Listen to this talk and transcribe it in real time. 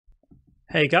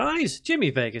Hey guys, Jimmy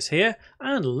Vegas here,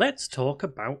 and let's talk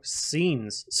about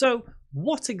scenes. So,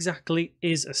 what exactly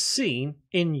is a scene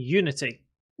in Unity?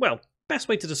 Well, best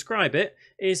way to describe it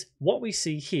is what we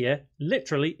see here,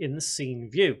 literally in the scene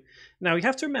view. Now, you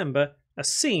have to remember, a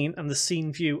scene and the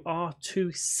scene view are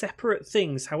two separate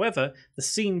things. However, the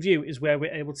scene view is where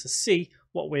we're able to see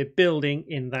what we're building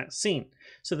in that scene.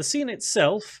 So the scene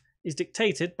itself is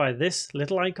dictated by this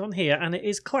little icon here, and it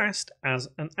is classed as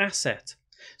an asset.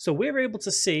 So we're able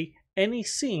to see any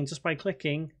scene just by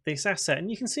clicking this asset,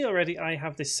 and you can see already I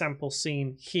have this sample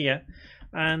scene here,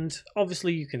 and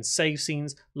obviously you can save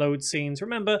scenes, load scenes.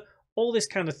 Remember, all this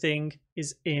kind of thing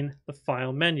is in the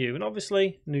file menu, and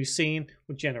obviously new scene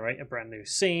would generate a brand new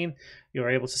scene. You're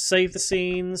able to save the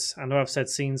scenes. I know I've said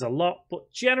scenes a lot,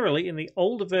 but generally in the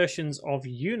older versions of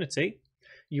Unity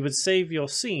you would save your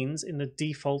scenes in the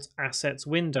default assets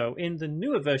window. In the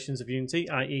newer versions of Unity,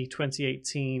 i.e.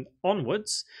 2018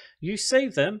 onwards, you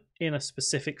save them in a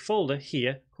specific folder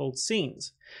here called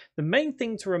scenes. The main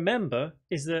thing to remember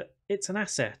is that it's an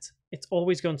asset. It's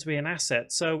always going to be an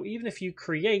asset. So even if you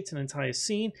create an entire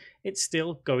scene, it's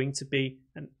still going to be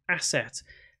an asset.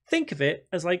 Think of it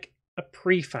as like a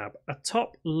prefab, a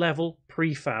top level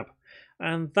prefab.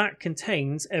 And that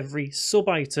contains every sub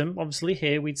item. Obviously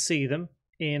here we'd see them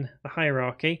in the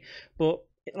hierarchy, but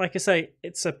like I say,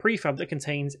 it's a prefab that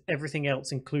contains everything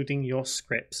else, including your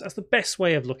scripts. That's the best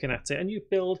way of looking at it, and you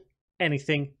build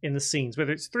anything in the scenes,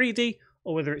 whether it's 3D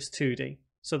or whether it's 2D.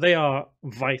 So they are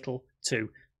vital to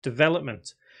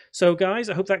development. So guys,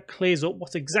 I hope that clears up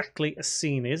what exactly a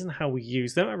scene is and how we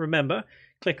use them. And remember,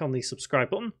 click on the subscribe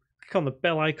button, click on the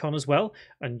bell icon as well,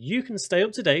 and you can stay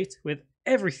up to date with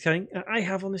everything I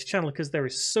have on this channel, because there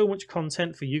is so much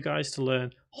content for you guys to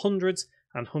learn, hundreds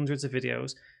and hundreds of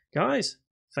videos. Guys,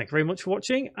 thank you very much for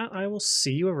watching, and I will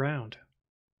see you around.